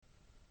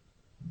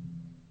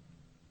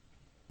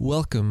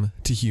Welcome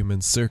to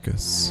Human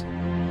Circus.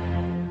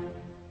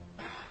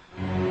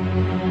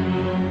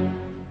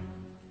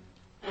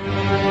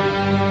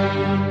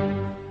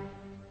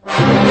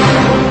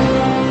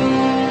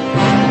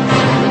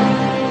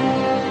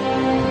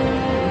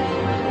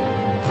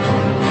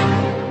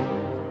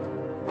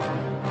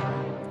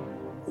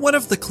 One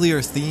of the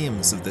clear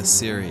themes of this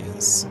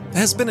series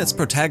has been its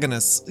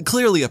protagonist's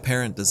clearly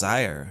apparent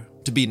desire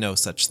to be no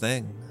such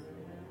thing.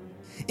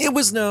 It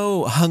was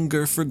no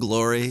hunger for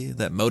glory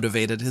that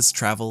motivated his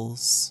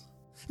travels,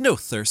 no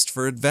thirst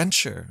for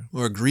adventure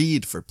or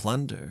greed for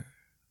plunder.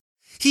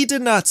 He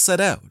did not set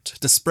out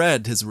to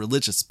spread his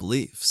religious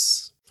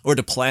beliefs or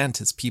to plant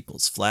his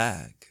people's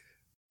flag.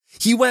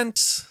 He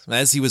went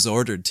as he was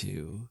ordered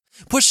to,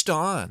 pushed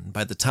on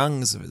by the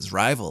tongues of his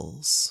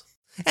rivals,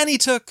 and he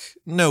took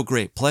no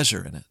great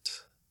pleasure in it.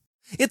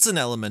 It's an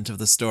element of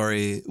the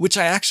story which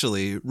I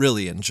actually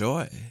really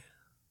enjoy.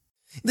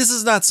 This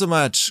is not so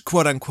much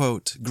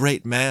quote-unquote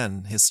great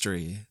man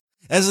history,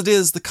 as it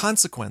is the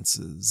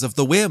consequences of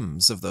the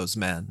whims of those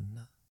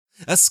men.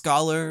 A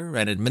scholar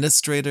and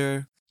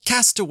administrator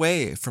cast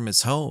away from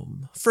his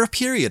home for a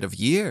period of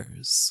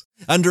years,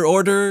 under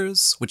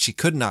orders which he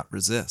could not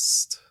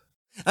resist.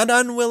 An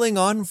unwilling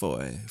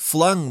envoy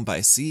flung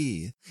by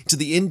sea to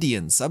the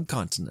Indian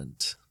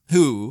subcontinent,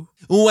 who,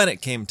 when it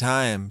came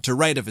time to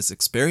write of his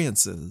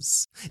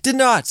experiences, did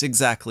not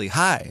exactly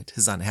hide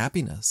his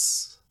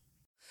unhappiness.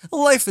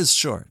 Life is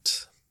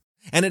short,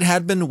 and it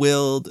had been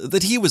willed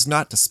that he was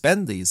not to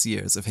spend these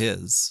years of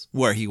his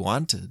where he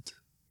wanted.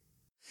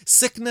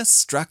 Sickness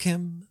struck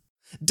him,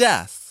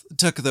 death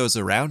took those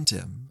around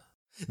him.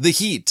 The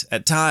heat,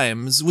 at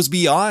times, was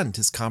beyond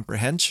his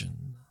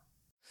comprehension.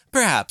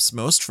 Perhaps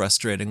most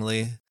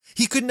frustratingly,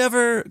 he could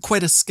never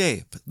quite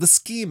escape the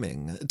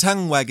scheming,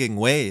 tongue-wagging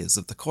ways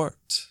of the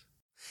court.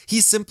 He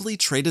simply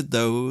traded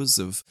those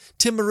of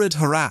Timurid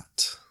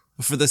Herat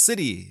for the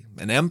city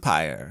and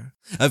empire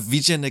of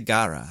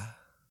Vijayanagara.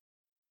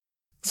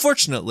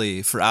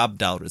 Fortunately for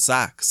Abd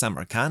al-Razak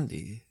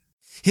Samarkandi,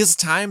 his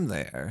time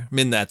there,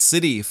 in that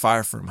city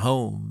far from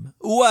home,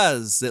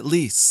 was, at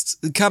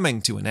least,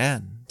 coming to an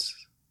end.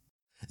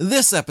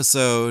 This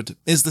episode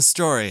is the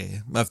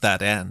story of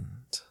that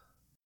end.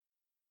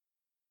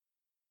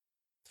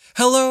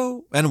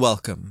 Hello and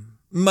welcome.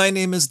 My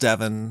name is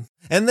Devin,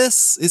 and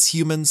this is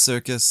Human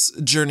Circus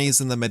Journeys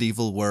in the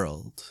Medieval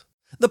World,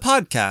 the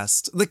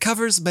podcast that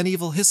covers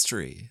medieval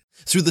history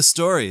through the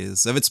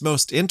stories of its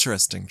most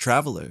interesting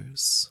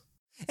travelers.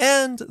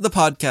 And the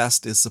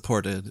podcast is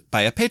supported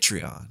by a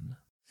Patreon.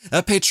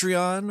 A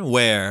Patreon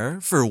where,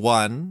 for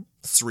 $1,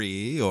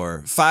 $3,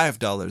 or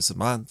 $5 a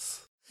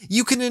month,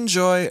 you can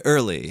enjoy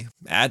early,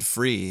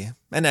 ad-free,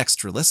 and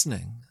extra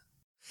listening.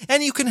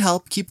 And you can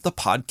help keep the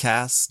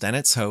podcast and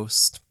its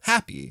host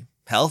happy,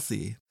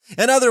 healthy,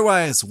 and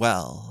otherwise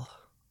well.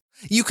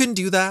 You can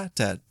do that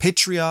at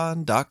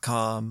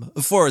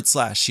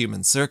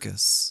patreon.com/Human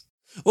Circus,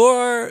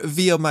 or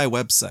via my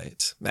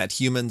website at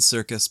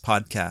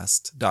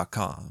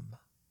humancircuspodcast.com.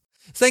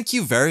 Thank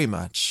you very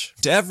much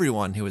to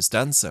everyone who has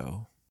done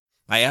so.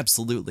 I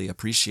absolutely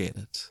appreciate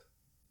it.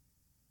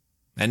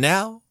 And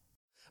now,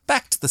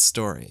 back to the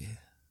story.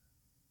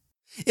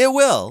 It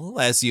will,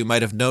 as you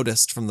might have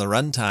noticed from the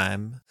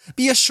runtime,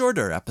 be a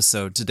shorter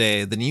episode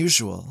today than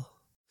usual.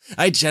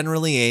 I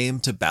generally aim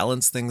to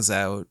balance things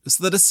out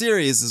so that a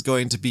series is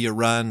going to be a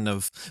run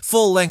of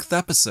full-length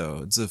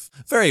episodes of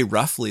very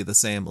roughly the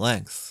same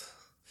length.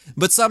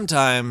 But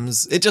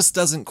sometimes it just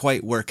doesn't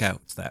quite work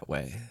out that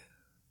way.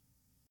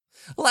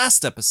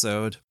 Last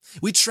episode,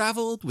 we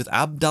traveled with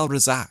Abd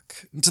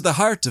al-Razak to the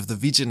heart of the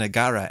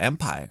Vijayanagara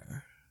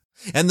Empire,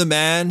 and the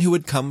man who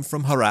had come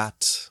from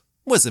Herat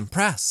was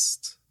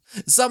impressed.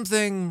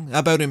 Something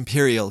about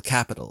imperial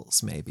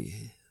capitals,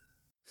 maybe.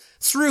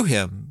 Through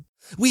him,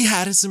 we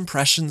had his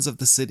impressions of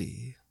the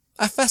city,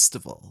 a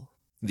festival,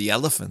 the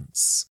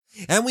elephants,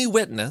 and we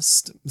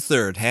witnessed,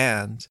 third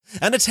hand,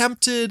 an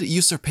attempted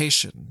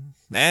usurpation,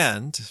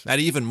 and, at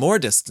even more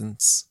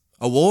distance,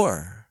 a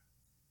war.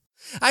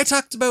 I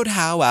talked about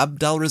how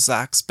Abd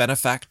al-Razak's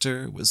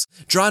benefactor was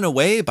drawn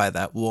away by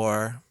that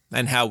war,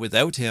 and how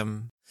without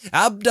him,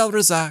 Abd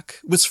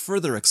al-Razak was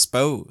further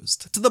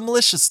exposed to the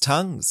malicious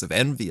tongues of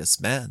envious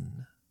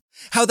men,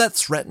 how that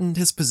threatened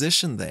his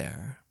position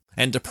there,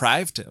 and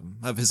deprived him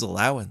of his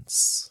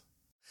allowance.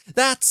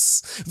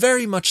 That's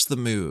very much the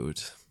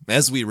mood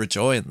as we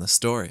rejoin the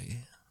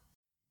story.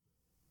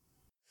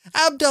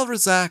 Abd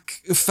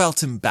al-Razak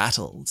felt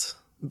embattled,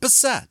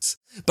 beset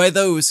by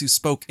those who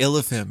spoke ill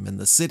of him in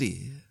the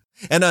city,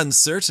 and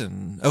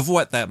uncertain of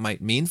what that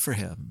might mean for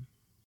him.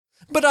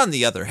 But on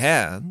the other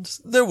hand,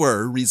 there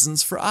were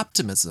reasons for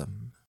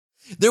optimism.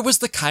 There was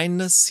the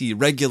kindness he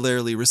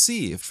regularly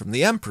received from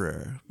the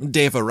Emperor,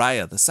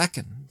 Devaraya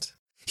II,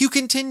 who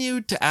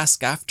continued to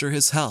ask after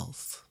his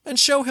health and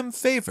show him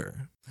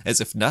favor, as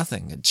if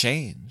nothing had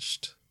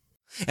changed.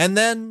 And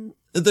then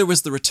there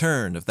was the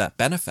return of that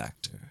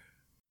benefactor.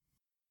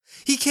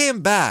 He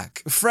came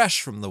back fresh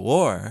from the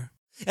war,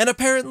 and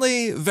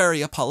apparently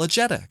very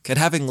apologetic at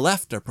having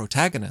left our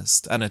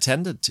protagonist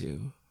unattended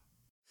to.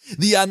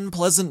 The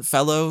unpleasant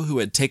fellow who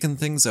had taken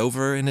things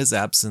over in his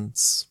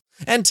absence,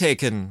 and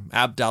taken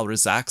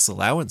Abd-al-Razak's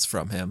allowance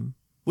from him,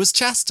 was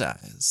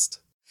chastised.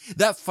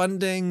 That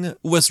funding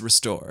was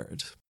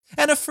restored,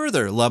 and a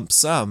further lump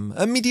sum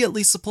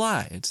immediately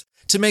supplied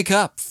to make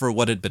up for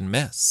what had been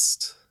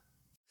missed.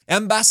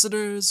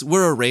 Ambassadors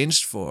were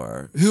arranged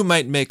for who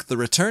might make the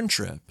return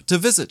trip to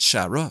visit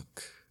Shah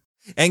Rukh,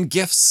 and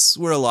gifts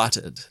were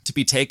allotted to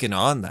be taken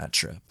on that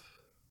trip.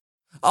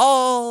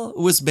 All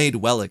was made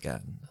well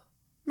again.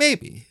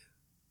 Maybe.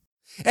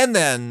 And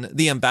then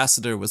the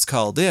ambassador was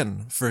called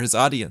in for his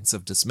audience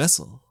of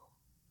dismissal.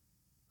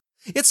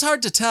 It's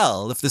hard to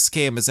tell if this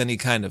came as any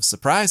kind of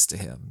surprise to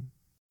him,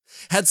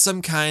 had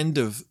some kind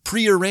of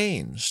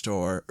prearranged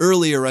or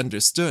earlier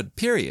understood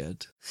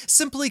period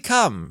simply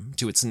come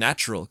to its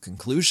natural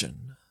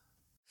conclusion.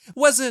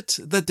 Was it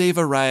that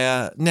Deva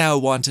Raya now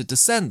wanted to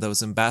send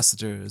those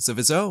ambassadors of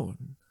his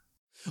own?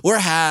 Or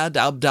had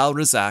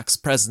Abd-al-Razak's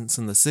presence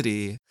in the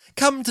city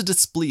come to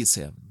displease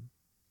him?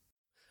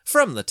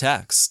 From the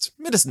text,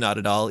 it is not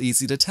at all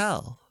easy to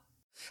tell.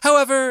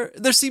 However,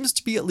 there seems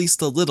to be at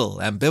least a little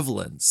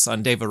ambivalence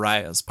on Deva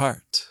Raya's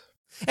part,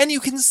 and you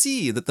can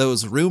see that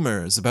those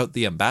rumors about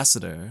the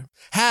ambassador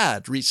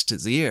had reached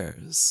his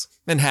ears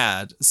and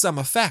had some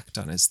effect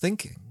on his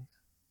thinking.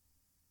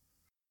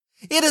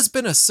 "It has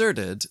been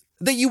asserted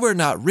that you were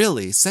not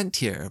really sent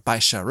here by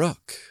Shah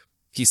Rukh,"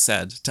 he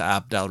said to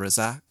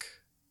Abd-al-Razak,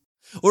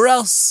 "or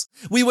else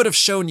we would have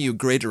shown you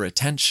greater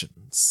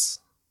attentions.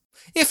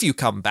 If you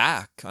come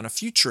back on a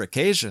future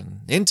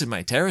occasion into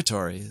my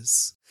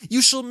territories,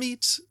 you shall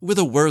meet with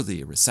a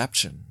worthy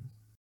reception."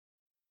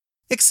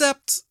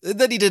 Except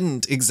that he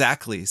didn't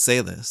exactly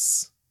say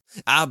this.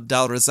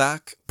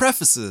 Abd-al-Razak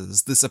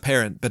prefaces this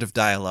apparent bit of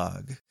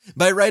dialogue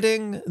by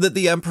writing that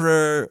the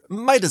emperor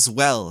might as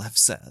well have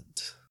said,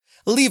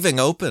 leaving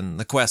open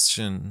the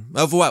question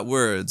of what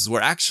words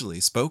were actually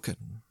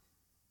spoken.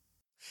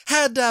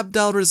 Had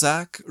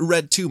Abd-al-Razak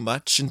read too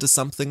much into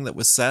something that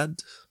was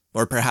said,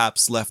 or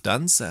perhaps left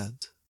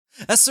unsaid,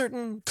 a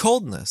certain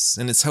coldness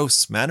in his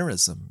host's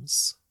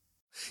mannerisms?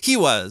 He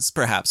was,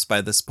 perhaps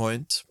by this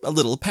point, a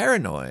little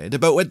paranoid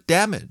about what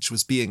damage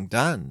was being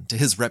done to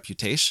his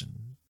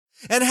reputation,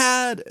 and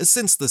had,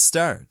 since the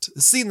start,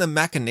 seen the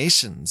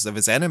machinations of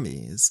his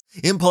enemies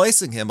in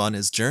placing him on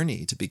his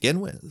journey to begin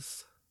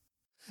with.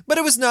 But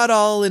it was not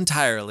all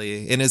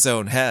entirely in his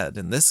own head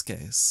in this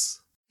case.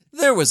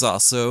 There was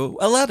also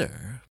a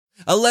letter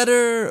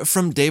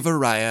from Deva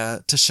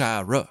Raya to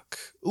Shah Rukh,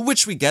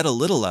 which we get a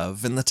little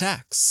of in the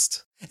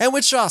text, and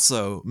which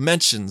also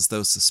mentions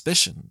those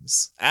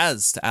suspicions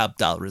as to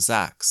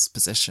Abd-al-Razak's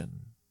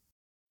position.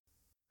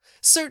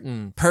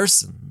 "Certain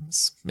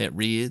persons," it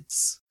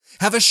reads,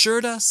 "have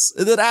assured us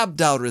that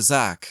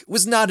Abd-al-Razak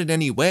was not in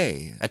any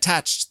way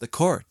attached to the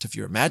court of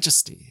your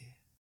majesty."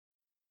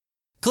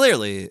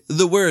 Clearly,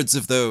 the words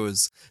of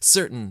those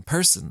certain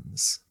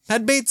persons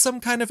had made some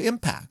kind of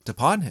impact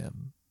upon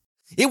him.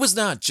 It was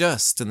not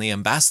just in the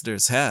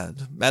ambassador's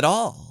head at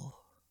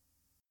all.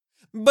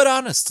 But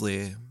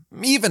honestly,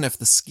 even if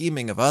the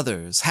scheming of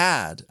others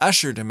had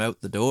ushered him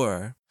out the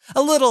door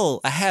a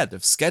little ahead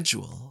of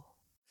schedule,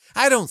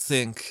 I don't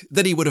think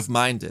that he would have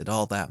minded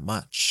all that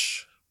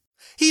much.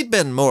 He'd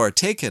been more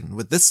taken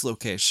with this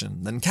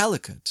location than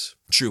Calicut,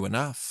 true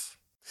enough,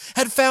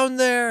 had found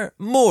there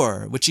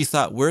more which he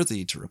thought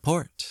worthy to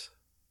report.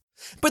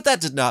 But that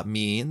did not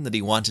mean that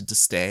he wanted to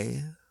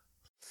stay.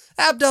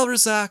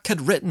 Abd-al-Razak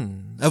had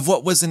written of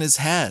what was in his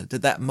head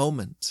at that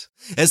moment,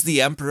 as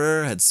the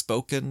emperor had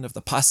spoken of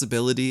the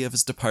possibility of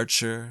his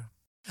departure,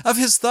 of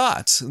his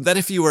thought that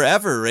if he were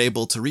ever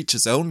able to reach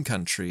his own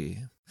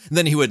country,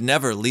 then he would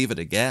never leave it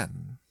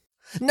again,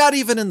 not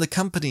even in the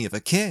company of a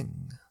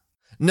king,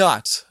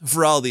 not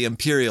for all the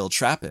imperial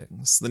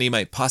trappings that he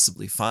might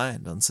possibly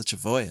find on such a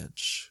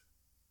voyage.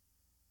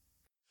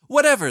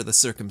 Whatever the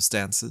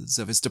circumstances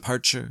of his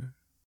departure,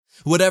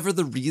 whatever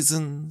the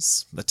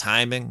reasons, the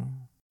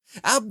timing,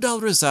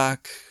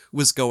 Abd-al-Razak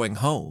was going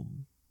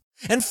home,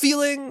 and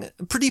feeling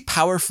pretty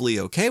powerfully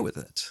okay with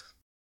it.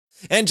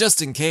 And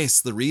just in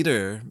case the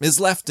reader is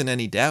left in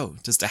any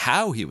doubt as to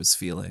how he was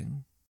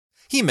feeling,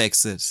 he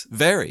makes it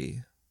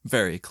very,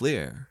 very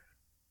clear.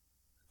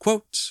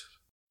 Quote,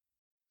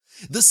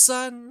 "The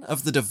sun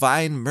of the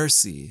divine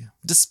mercy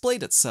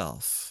displayed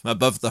itself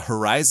above the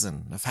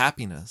horizon of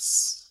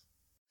happiness.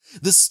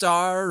 The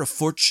star of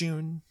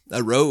fortune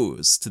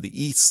arose to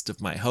the east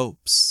of my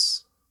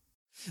hopes.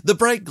 The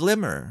bright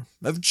glimmer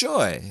of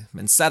joy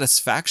and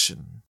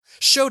satisfaction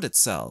showed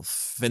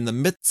itself in the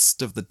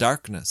midst of the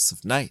darkness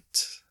of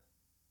night.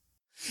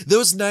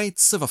 Those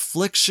nights of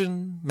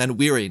affliction and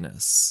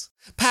weariness,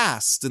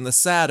 passed in the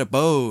sad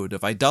abode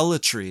of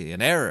idolatry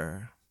and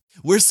error,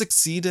 were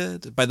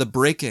succeeded by the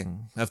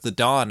breaking of the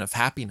dawn of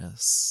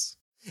happiness,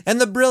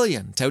 and the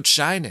brilliant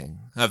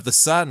outshining of the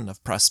sun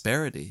of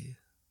prosperity.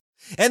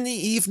 And the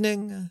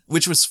evening,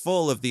 which was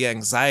full of the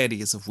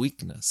anxieties of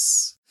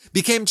weakness,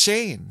 became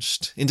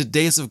changed into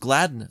days of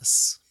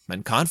gladness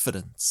and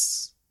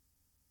confidence."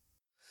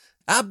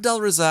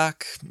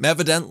 Abdel-Razak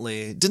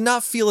evidently did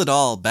not feel at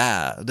all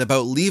bad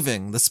about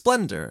leaving the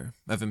splendor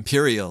of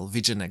Imperial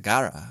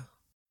Vijayanagara.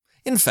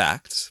 In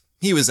fact,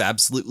 he was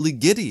absolutely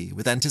giddy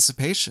with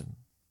anticipation.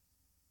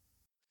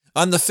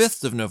 On the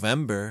 5th of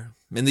November,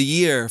 in the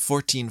year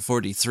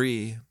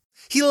 1443,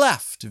 he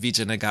left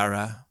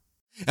Vijayanagara,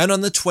 and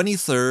on the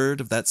 23rd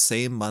of that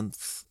same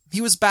month,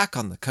 he was back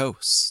on the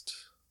coast.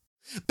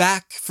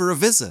 Back for a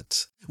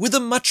visit with a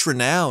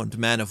much-renowned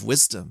man of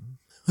wisdom,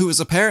 who was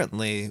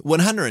apparently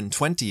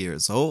 120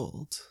 years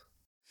old.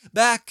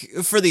 Back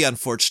for the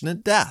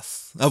unfortunate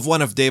death of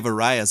one of Deva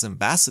Raya's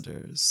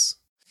ambassadors.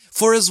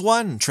 For as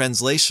one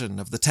translation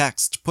of the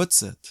text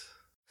puts it,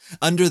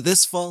 under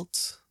this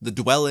vault, the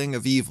dwelling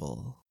of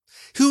evil,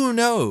 who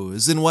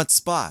knows in what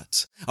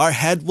spot our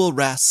head will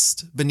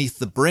rest beneath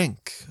the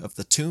brink of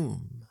the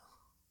tomb?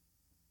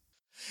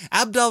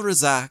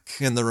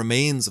 Abdel-Razak and the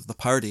remains of the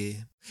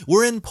party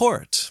were in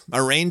port,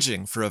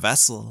 arranging for a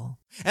vessel,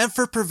 and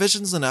for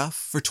provisions enough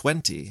for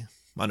 20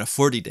 on a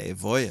 40-day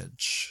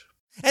voyage.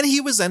 And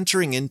he was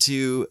entering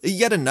into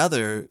yet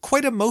another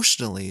quite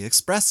emotionally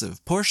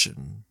expressive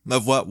portion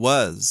of what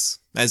was,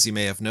 as you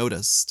may have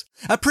noticed,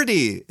 a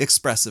pretty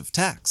expressive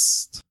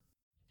text.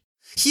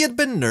 He had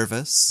been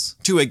nervous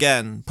to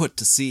again put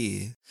to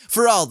sea,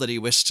 for all that he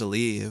wished to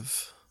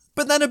leave,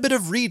 but then a bit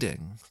of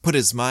reading put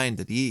his mind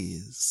at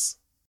ease.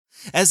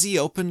 As he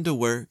opened a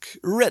work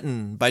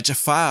written by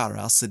Jafar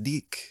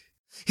al-Sadiq,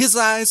 his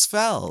eyes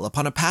fell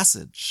upon a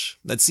passage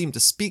that seemed to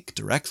speak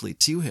directly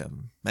to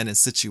him and his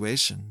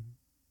situation.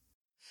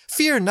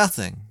 Fear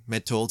nothing,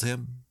 it told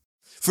him,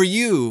 for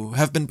you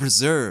have been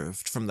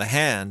preserved from the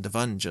hand of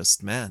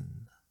unjust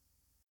men.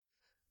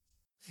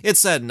 It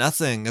said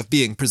nothing of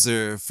being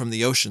preserved from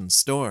the ocean's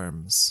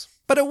storms,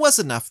 but it was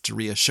enough to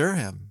reassure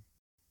him.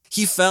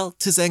 He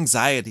felt his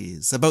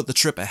anxieties about the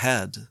trip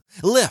ahead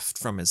lift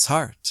from his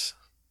heart.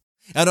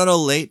 And on a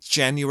late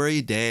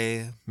January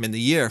day, in the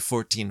year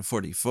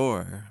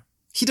 1444,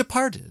 he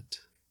departed.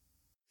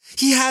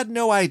 He had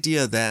no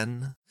idea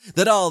then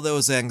that all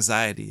those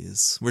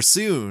anxieties were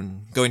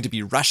soon going to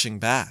be rushing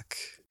back,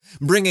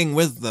 bringing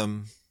with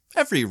them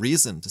every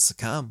reason to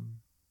succumb.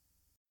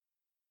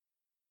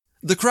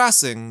 The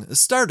crossing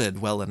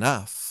started well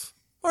enough,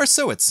 or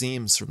so it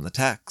seems from the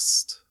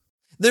text.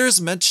 There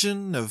is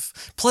mention of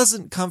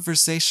pleasant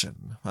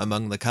conversation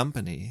among the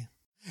company,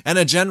 and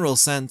a general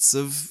sense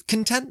of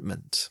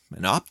contentment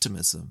and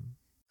optimism.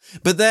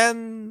 But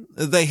then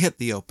they hit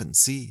the open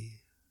sea.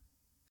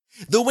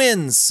 The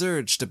winds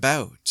surged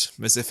about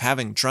as if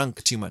having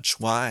drunk too much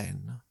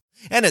wine,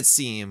 and it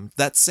seemed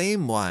that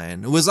same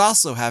wine was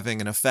also having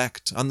an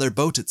effect on their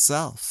boat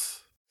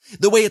itself,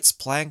 the way its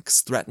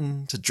planks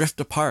threatened to drift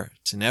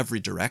apart in every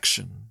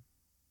direction.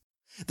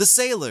 The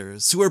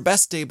sailors who were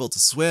best able to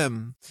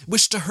swim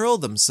wished to hurl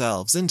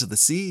themselves into the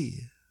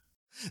sea.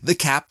 The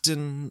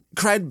captain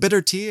cried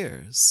bitter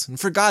tears and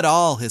forgot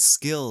all his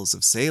skills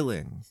of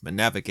sailing and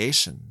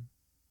navigation.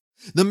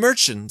 The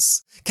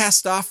merchants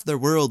cast off their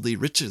worldly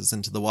riches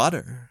into the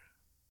water.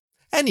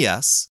 And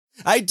yes,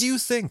 I do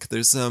think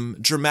there's some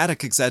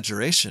dramatic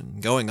exaggeration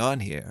going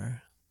on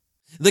here.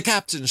 The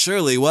captain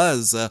surely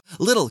was a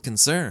little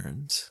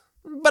concerned,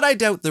 but I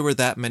doubt there were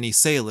that many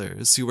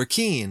sailors who were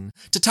keen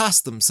to toss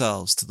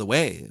themselves to the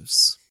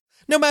waves,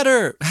 no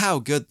matter how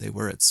good they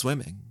were at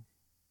swimming.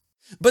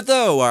 But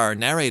though our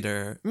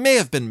narrator may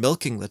have been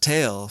milking the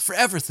tale for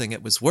everything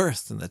it was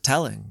worth in the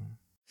telling,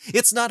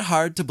 it's not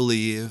hard to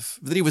believe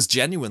that he was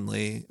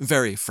genuinely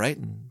very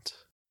frightened.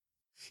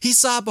 He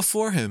saw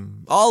before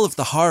him all of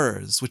the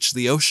horrors which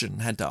the ocean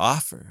had to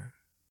offer,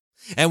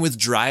 and with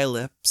dry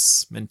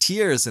lips and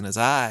tears in his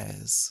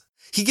eyes,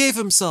 he gave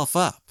himself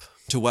up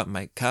to what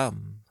might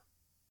come.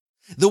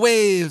 The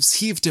waves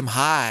heaved him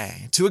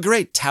high to a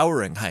great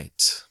towering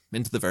height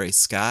into the very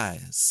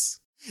skies,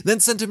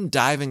 then sent him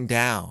diving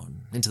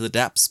down into the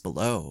depths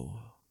below,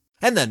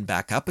 and then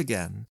back up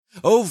again,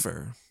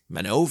 over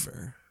and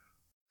over.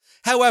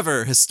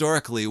 However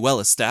historically well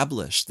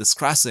established this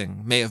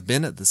crossing may have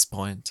been at this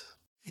point,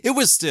 it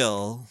was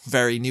still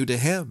very new to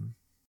him.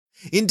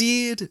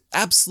 Indeed,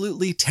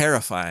 absolutely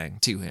terrifying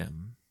to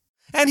him,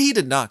 and he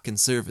did not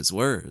conserve his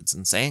words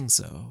in saying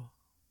so.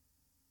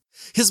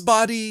 His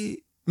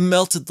body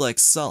melted like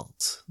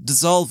salt,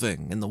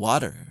 dissolving in the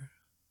water.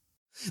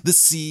 The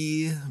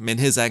sea, in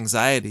his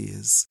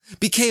anxieties,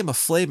 became a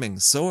flaming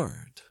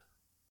sword.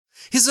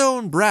 His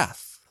own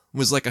breath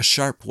was like a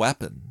sharp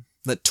weapon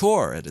that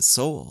tore at his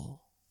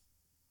soul.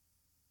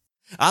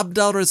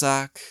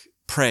 Abdel-Razak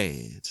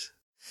prayed.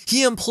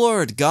 He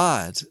implored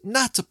God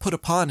not to put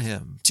upon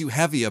him too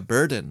heavy a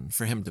burden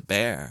for him to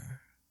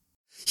bear.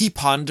 He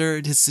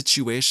pondered his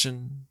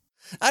situation,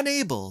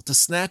 unable to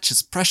snatch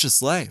his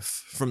precious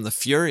life from the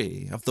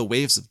fury of the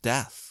waves of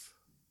death.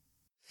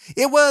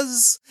 It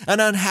was an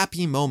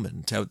unhappy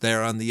moment out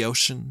there on the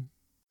ocean,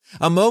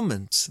 a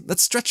moment that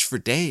stretched for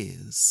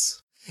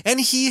days, and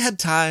he had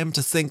time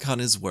to think on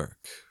his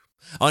work,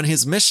 on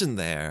his mission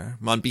there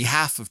on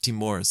behalf of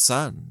Timur's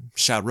son,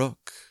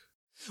 Shahrukh,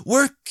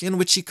 work in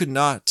which he could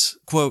not,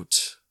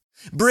 quote,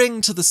 bring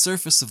to the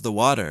surface of the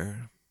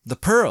water the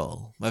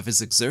pearl of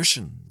his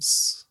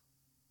exertions.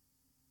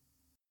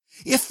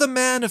 If the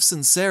man of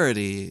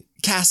sincerity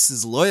casts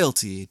his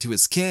loyalty to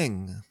his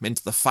king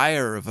into the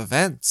fire of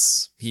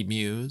events, he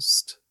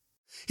mused,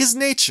 his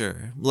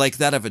nature, like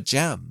that of a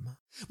gem,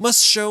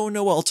 must show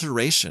no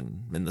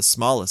alteration in the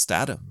smallest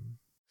atom,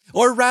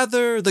 or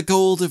rather the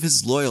gold of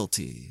his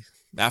loyalty,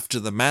 after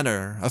the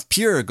manner of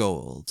pure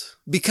gold,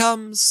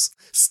 becomes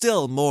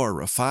still more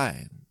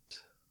refined.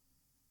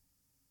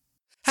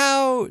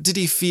 How did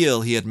he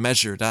feel he had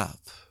measured up?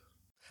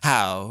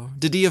 How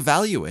did he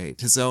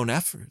evaluate his own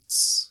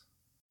efforts?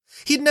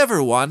 He'd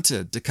never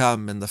wanted to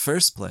come in the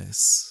first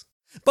place,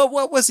 but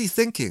what was he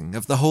thinking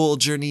of the whole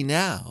journey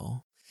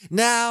now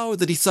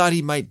that he thought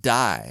he might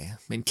die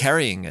in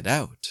carrying it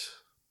out?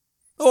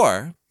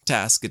 Or, to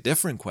ask a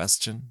different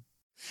question,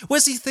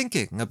 was he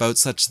thinking about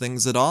such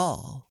things at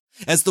all,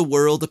 as the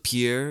world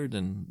appeared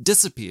and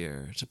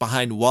disappeared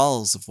behind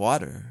walls of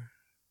water?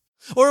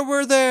 Or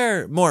were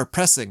there more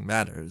pressing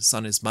matters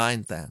on his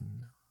mind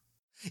then?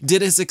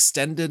 Did his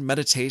extended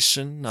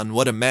meditation on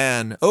what a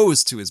man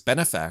owes to his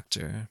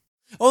benefactor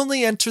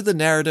only enter the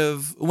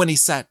narrative when he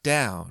sat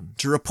down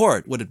to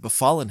report what had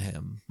befallen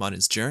him on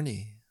his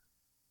journey?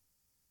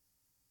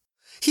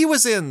 He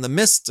was in the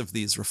midst of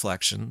these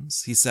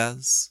reflections, he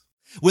says,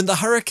 when the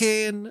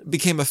hurricane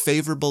became a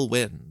favorable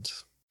wind,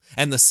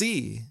 and the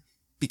sea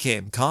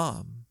became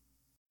calm.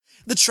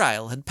 The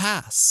trial had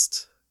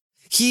passed.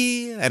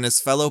 He and his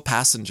fellow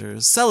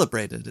passengers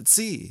celebrated at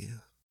sea,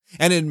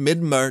 and in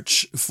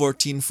mid-March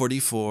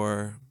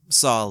 1444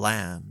 saw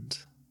land.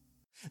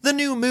 The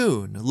new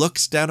moon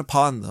looked down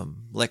upon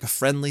them like a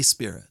friendly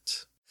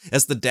spirit,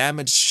 as the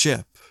damaged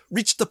ship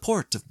reached the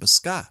port of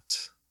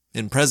Muscat,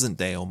 in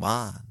present-day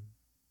Oman.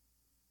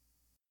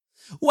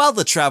 While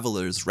the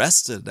travelers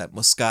rested at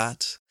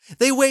Muscat,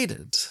 they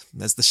waited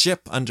as the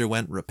ship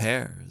underwent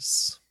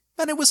repairs,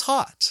 and it was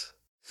hot,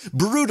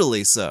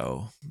 brutally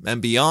so,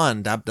 and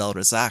beyond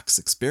Abdel-Razak's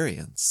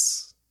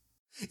experience.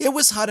 It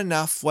was hot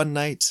enough one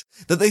night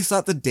that they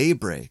thought the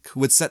daybreak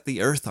would set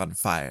the earth on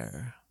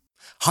fire,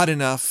 hot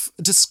enough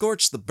to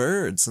scorch the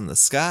birds in the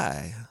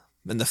sky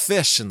and the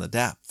fish in the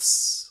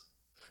depths.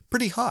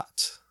 Pretty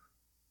hot.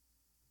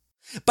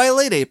 By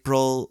late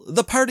April,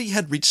 the party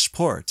had reached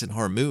port in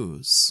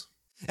Hormuz,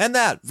 and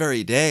that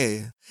very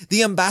day,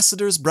 the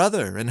ambassador's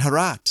brother in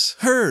Herat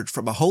heard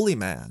from a holy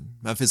man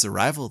of his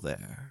arrival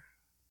there.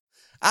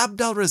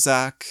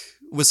 Abdel-Razak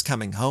was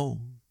coming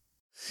home.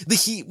 The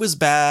heat was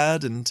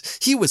bad, and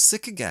he was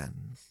sick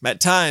again, at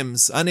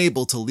times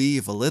unable to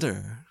leave a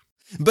litter.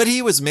 But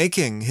he was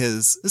making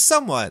his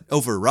somewhat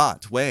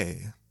overwrought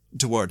way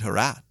toward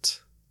Herat.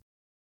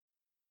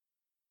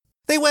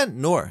 They went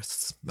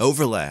north,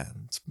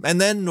 overland, and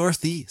then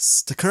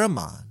northeast to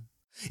Kerman,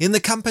 in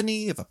the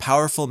company of a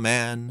powerful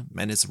man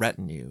and his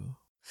retinue,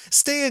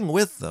 staying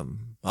with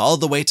them all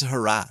the way to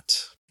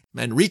Herat,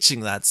 and reaching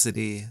that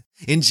city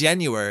in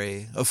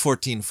January of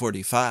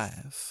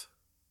 1445.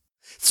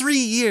 3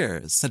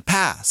 years had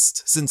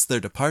passed since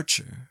their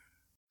departure.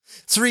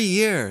 3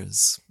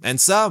 years, and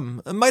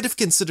some might have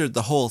considered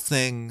the whole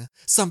thing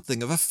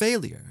something of a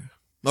failure,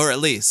 or at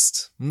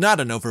least not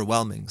an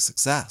overwhelming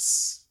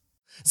success.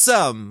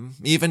 Some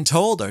even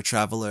told our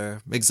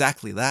traveler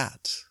exactly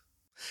that,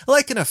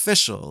 like an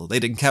official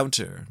they'd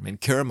encounter in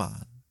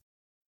Kerman.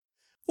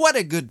 What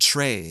a good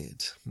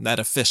trade, that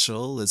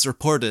official is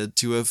reported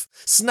to have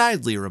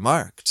snidely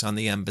remarked on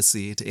the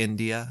embassy to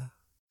India,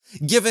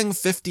 giving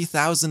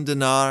 50,000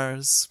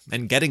 dinars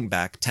and getting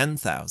back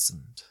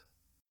 10,000.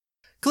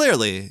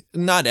 Clearly,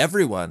 not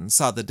everyone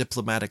saw the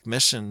diplomatic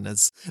mission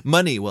as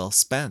money well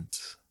spent.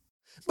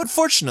 But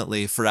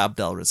fortunately for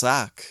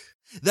Abdel-Razak,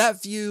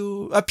 that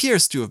view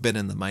appears to have been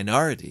in the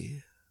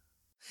minority.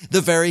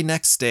 The very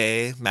next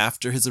day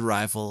after his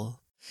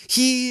arrival,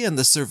 he and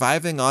the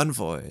surviving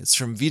envoys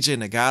from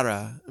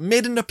Vijayanagara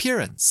made an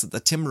appearance at the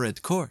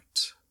Timurid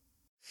court.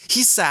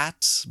 He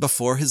sat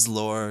before his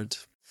lord,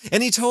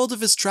 and he told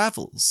of his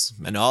travels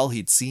and all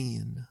he'd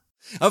seen,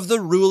 of the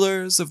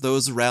rulers of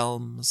those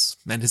realms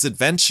and his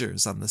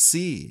adventures on the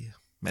sea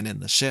and in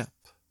the ship.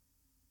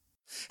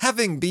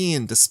 Having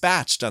been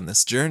dispatched on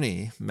this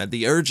journey at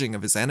the urging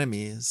of his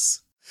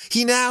enemies,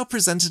 he now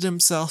presented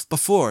himself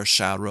before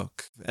Shah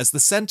Rukh as the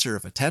center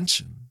of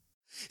attention,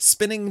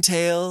 spinning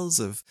tales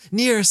of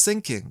near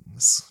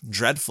sinkings,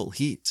 dreadful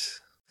heat,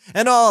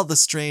 and all the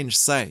strange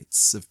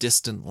sights of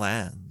distant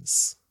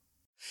lands.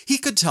 He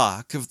could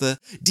talk of the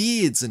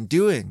deeds and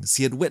doings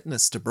he had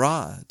witnessed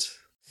abroad,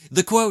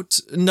 the, quote,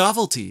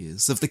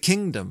 novelties of the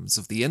kingdoms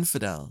of the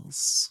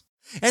infidels,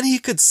 and he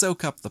could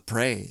soak up the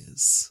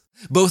praise,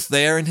 both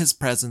there in his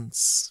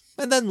presence,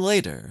 and then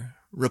later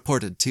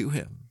reported to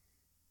him.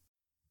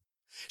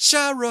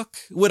 Shah Rukh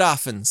would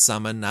often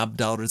summon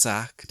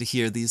Abdel-Razak to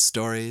hear these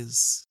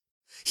stories.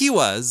 He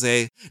was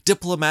a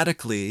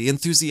diplomatically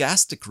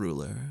enthusiastic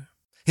ruler,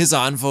 his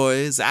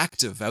envoys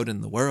active out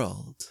in the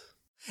world,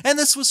 and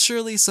this was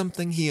surely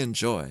something he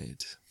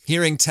enjoyed,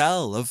 hearing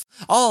tell of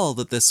all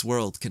that this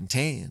world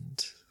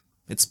contained,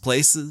 its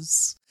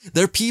places,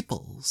 their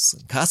peoples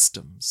and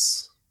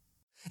customs.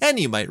 And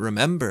you might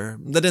remember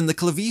that in the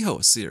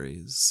Clavijo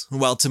series,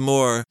 while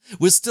Timur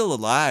was still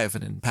alive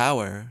and in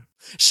power,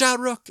 Shah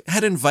Rukh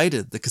had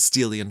invited the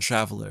Castilian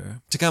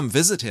traveler to come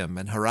visit him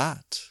in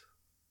Herat.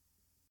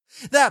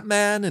 That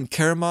man in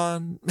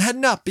Kerman had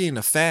not been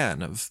a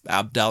fan of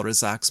Abd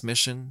al-Razak's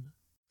mission,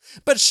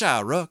 but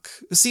Shah Rukh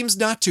seems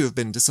not to have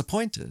been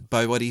disappointed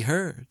by what he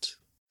heard.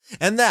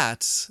 And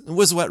that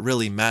was what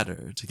really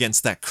mattered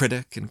against that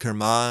critic in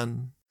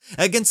Kerman,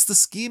 against the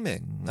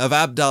scheming of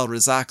Abd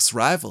al-Razak's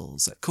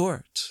rivals at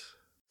court,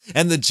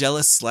 and the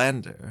jealous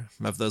slander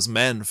of those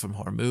men from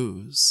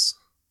Hormuz.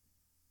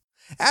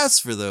 As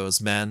for those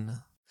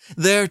men,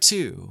 there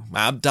too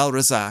Abd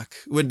al-Razak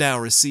would now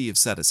receive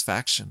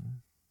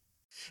satisfaction.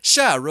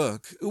 Shah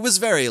Rukh was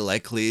very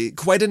likely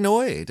quite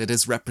annoyed at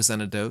his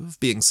representative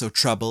being so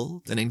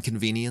troubled and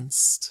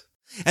inconvenienced,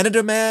 and a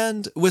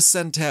demand was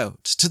sent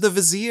out to the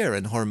vizier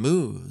in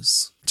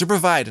Hormuz to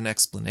provide an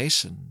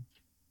explanation.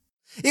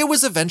 It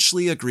was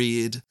eventually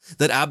agreed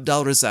that Abd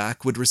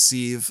al-Razak would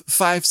receive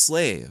 5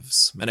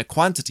 slaves and a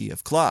quantity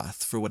of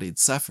cloth for what he'd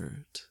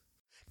suffered,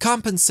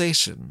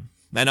 compensation,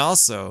 and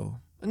also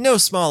no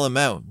small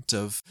amount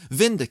of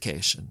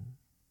vindication.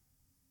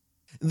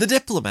 The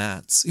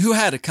diplomats who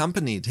had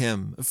accompanied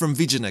him from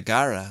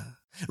Vijayanagara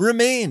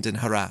remained in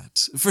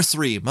Herat for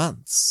 3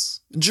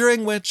 months,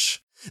 during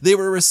which they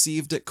were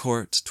received at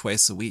court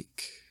twice a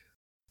week.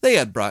 They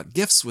had brought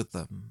gifts with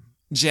them,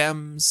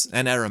 gems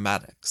and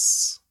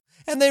aromatics,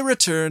 and they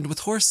returned with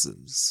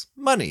horses,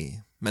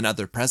 money, and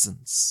other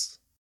presents.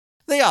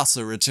 They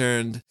also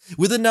returned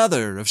with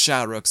another of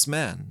Shah Rukh's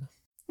men,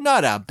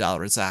 not Abd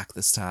al-Razak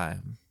this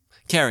time,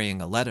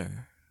 carrying a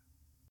letter.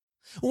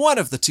 One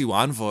of the 2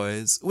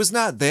 envoys was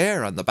not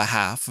there on the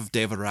behalf of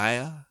Deva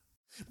Raya,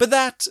 but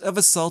that of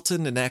a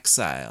sultan in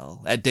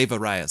exile at Deva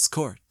Raya's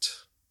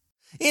court.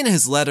 In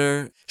his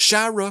letter,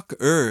 Shah Rukh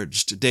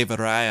urged Deva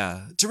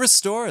Raya to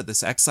restore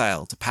this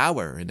exile to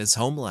power in his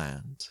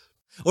homeland,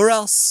 or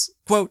else,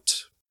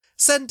 quote,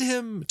 send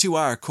him to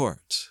our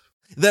court,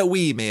 that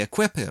we may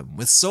equip him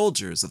with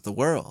soldiers of the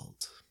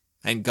world,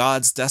 and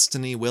God's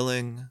destiny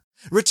willing,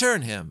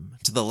 return him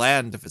to the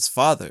land of his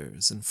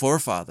fathers and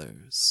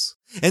forefathers,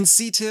 and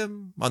seat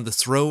him on the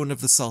throne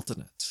of the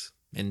Sultanate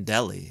in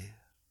Delhi.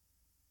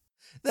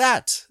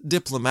 That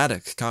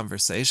diplomatic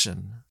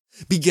conversation,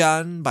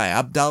 begun by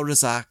Abd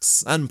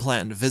al-Razak's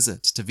unplanned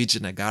visit to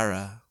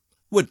Vijayanagara,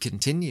 would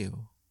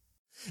continue.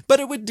 But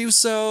it would do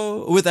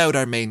so without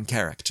our main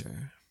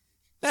character,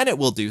 and it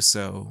will do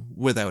so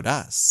without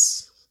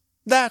us.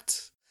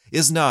 That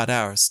is not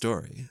our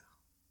story.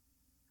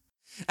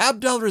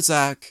 Abd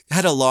al-Razak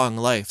had a long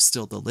life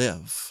still to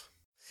live.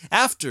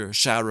 After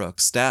Shah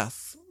Rukh's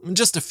death,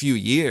 just a few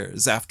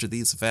years after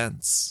these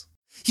events,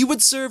 he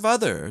would serve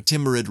other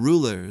Timurid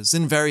rulers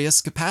in various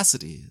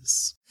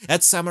capacities,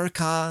 at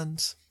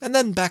Samarkand and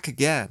then back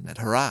again at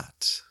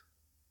Herat.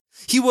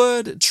 He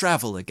would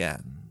travel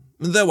again,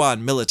 though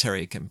on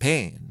military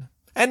campaign,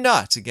 and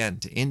not again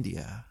to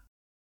India.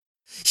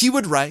 He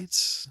would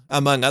write,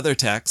 among other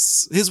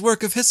texts, his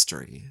work of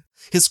history,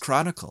 his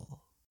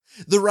chronicle,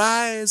 the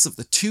rise of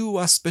the 2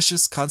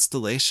 auspicious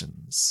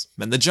constellations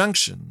and the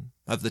junction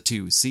of the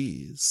 2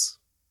 seas.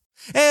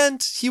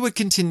 And he would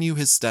continue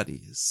his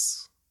studies.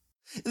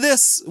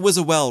 This was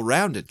a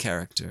well-rounded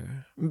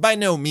character, by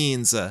no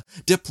means a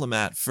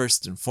diplomat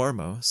first and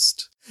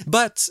foremost,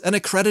 but an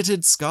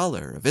accredited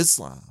scholar of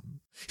Islam,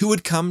 who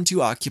would come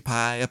to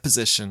occupy a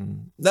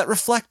position that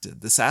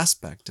reflected this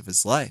aspect of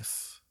his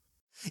life.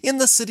 In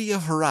the city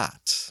of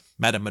Herat,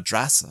 at a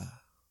madrasa.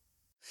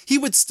 He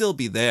would still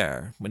be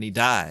there when he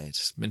died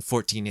in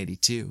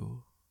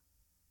 1482.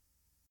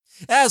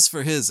 As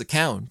for his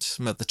account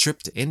of the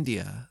trip to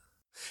India,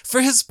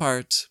 for his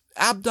part,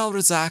 Abd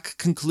al-Razak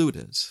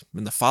concluded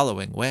in the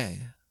following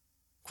way,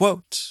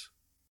 quote,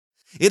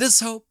 it is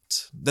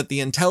hoped that the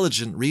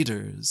intelligent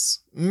readers,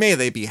 may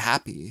they be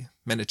happy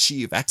and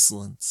achieve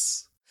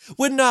excellence,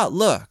 would not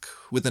look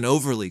with an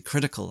overly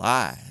critical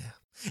eye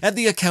at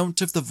the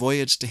account of the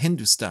voyage to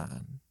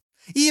Hindustan,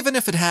 even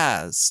if it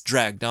has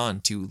dragged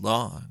on too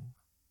long.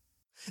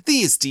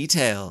 These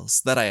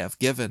details that I have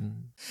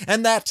given,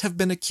 and that have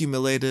been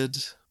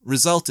accumulated,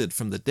 resulted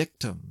from the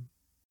dictum.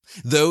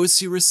 Those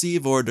who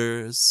receive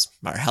orders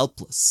are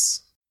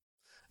helpless.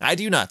 I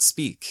do not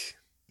speak,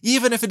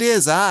 even if it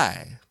is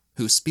I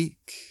who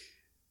speak.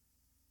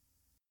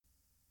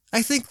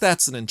 I think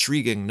that's an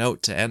intriguing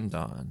note to end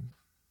on,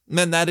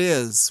 and that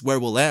is where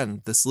we'll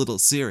end this little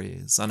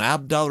series on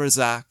Abd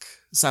al-Razak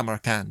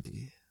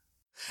Samarkandi.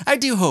 I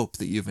do hope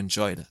that you've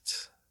enjoyed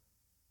it.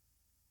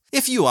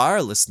 If you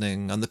are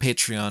listening on the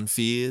Patreon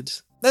feed,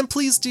 then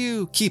please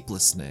do keep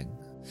listening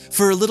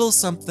for a little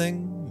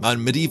something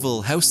on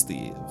medieval house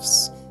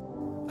thieves.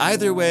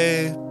 Either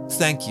way,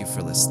 thank you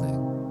for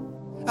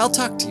listening. I'll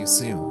talk to you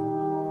soon.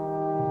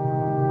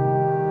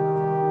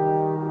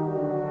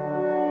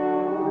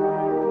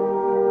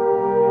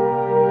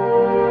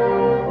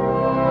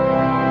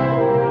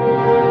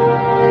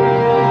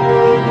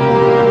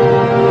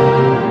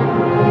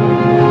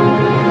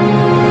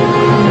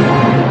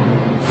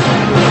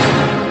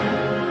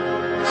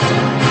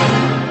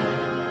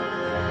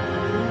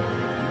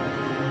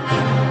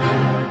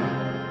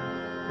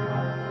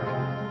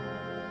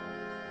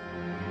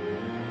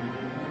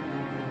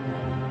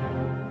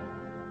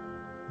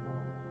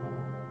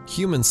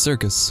 Human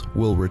Circus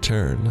will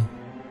return.